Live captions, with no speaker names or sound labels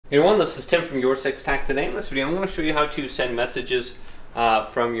Hey everyone, this is Tim from YourSixTech. Today in this video I'm going to show you how to send messages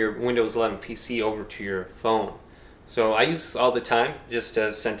from your Windows 11 PC over to your phone. So I use this all the time just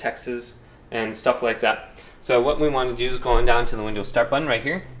to send texts and stuff like that. So what we want to do is go on down to the Windows Start button right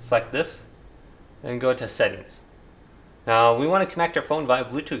here, select this, then go to Settings. Now we want to connect our phone via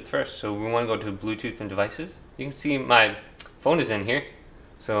Bluetooth first, so we want to go to Bluetooth and Devices. You can see my phone is in here,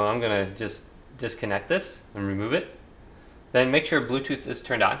 so I'm going to just disconnect this and remove it. Then make sure Bluetooth is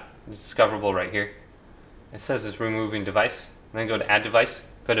turned on. It's discoverable right here. It says it's removing device. Then go to Add Device.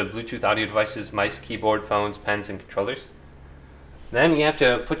 Go to Bluetooth audio devices, mice, keyboard, phones, pens, and controllers. Then you have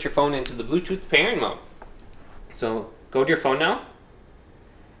to put your phone into the Bluetooth pairing mode. So go to your phone now,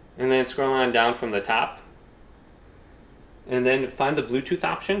 and then scroll on down from the top, and then find the Bluetooth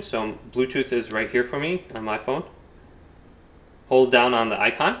option. So Bluetooth is right here for me on my phone. Hold down on the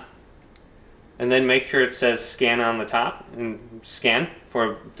icon, and then make sure it says scan on the top and scan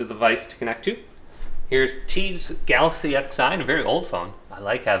for the device to connect to. Here's T's Galaxy XI, a very old phone. I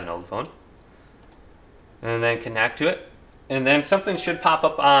like having an old phone. And then connect to it. And then something should pop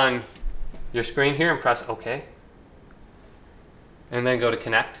up on your screen here and press OK. And then go to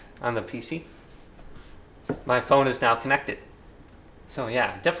connect on the PC. My phone is now connected. So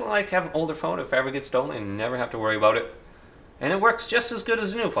yeah, definitely like having an older phone if it ever gets stolen and never have to worry about it. And it works just as good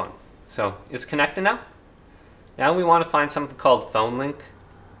as a new phone. So it's connected now. Now we want to find something called Phone Link.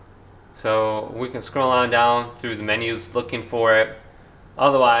 So we can scroll on down through the menus looking for it.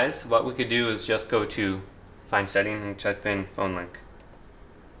 Otherwise, what we could do is just go to Find Setting and type in Phone Link.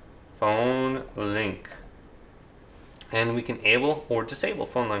 Phone Link. And we can enable or disable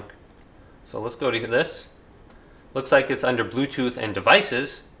Phone Link. So let's go to this. Looks like it's under Bluetooth and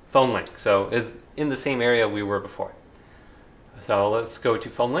Devices, Phone Link. So it's in the same area we were before. So let's go to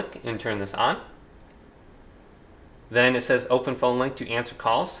Phone Link and turn this on. Then it says Open Phone Link to answer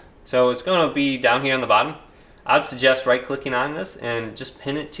calls. So it's going to be down here on the bottom. I'd suggest right-clicking on this and just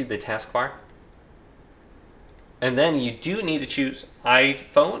pin it to the taskbar. And then you do need to choose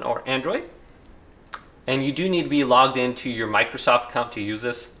iPhone or Android. And you do need to be logged into your Microsoft account to use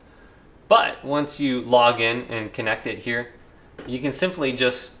this. But once you log in and connect it here, you can simply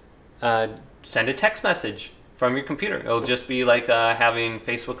just send a text message from your computer. It'll just be like having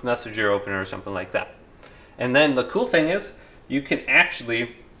Facebook Messenger open or something like that. And then the cool thing is you can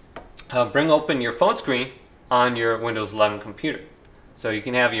actually bring open your phone screen on your Windows 11 computer. So you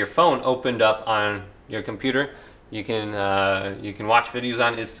can have your phone opened up on your computer. You can watch videos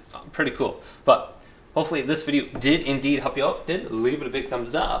on it. It's pretty cool. But hopefully this video did indeed help you out. Did leave it a big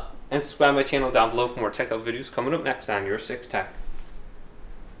thumbs up and subscribe to my channel down below for more tech out videos coming up next on YourSixTech.